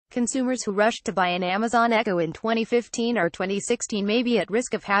Consumers who rushed to buy an Amazon Echo in 2015 or 2016 may be at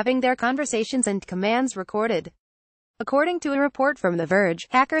risk of having their conversations and commands recorded. According to a report from The Verge,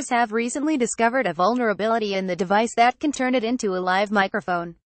 hackers have recently discovered a vulnerability in the device that can turn it into a live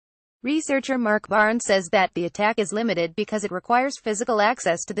microphone. Researcher Mark Barnes says that the attack is limited because it requires physical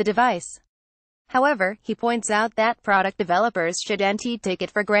access to the device. However, he points out that product developers shouldn't take it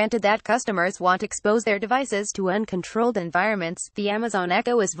for granted that customers won't expose their devices to uncontrolled environments. The Amazon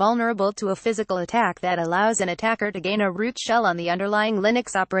Echo is vulnerable to a physical attack that allows an attacker to gain a root shell on the underlying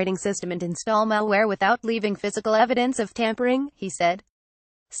Linux operating system and install malware without leaving physical evidence of tampering, he said.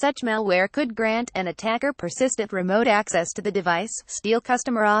 Such malware could grant an attacker persistent remote access to the device, steal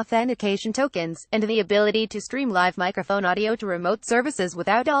customer authentication tokens, and the ability to stream live microphone audio to remote services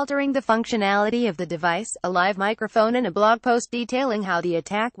without altering the functionality of the device. A live microphone. In a blog post detailing how the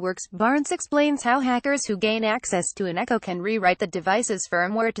attack works, Barnes explains how hackers who gain access to an Echo can rewrite the device's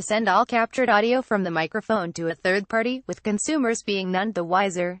firmware to send all captured audio from the microphone to a third party, with consumers being none the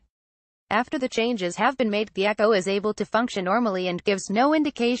wiser. After the changes have been made, the Echo is able to function normally and gives no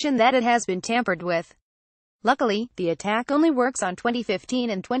indication that it has been tampered with. Luckily, the attack only works on 2015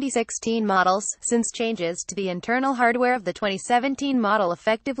 and 2016 models, since changes to the internal hardware of the 2017 model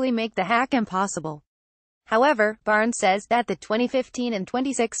effectively make the hack impossible. However, Barnes says that the 2015 and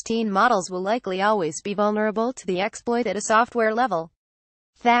 2016 models will likely always be vulnerable to the exploit at a software level.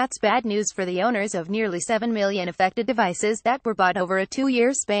 That's bad news for the owners of nearly 7 million affected devices that were bought over a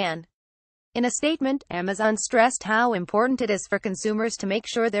 2-year span. In a statement, Amazon stressed how important it is for consumers to make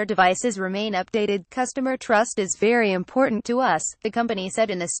sure their devices remain updated. Customer trust is very important to us, the company said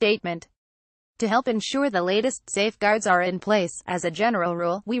in a statement. To help ensure the latest safeguards are in place, as a general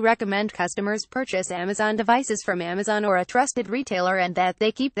rule, we recommend customers purchase Amazon devices from Amazon or a trusted retailer and that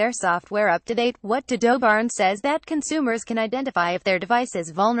they keep their software up to date. What to do? Barnes says that consumers can identify if their device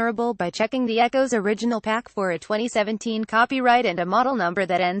is vulnerable by checking the Echo's original pack for a 2017 copyright and a model number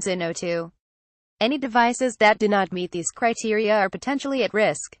that ends in 02. Any devices that do not meet these criteria are potentially at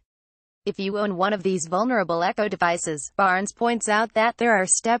risk. If you own one of these vulnerable Echo devices, Barnes points out that there are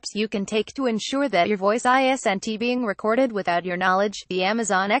steps you can take to ensure that your voice isn't being recorded without your knowledge. The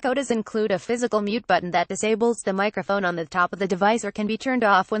Amazon Echo does include a physical mute button that disables the microphone on the top of the device or can be turned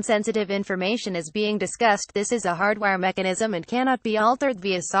off when sensitive information is being discussed. This is a hardware mechanism and cannot be altered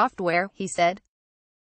via software, he said.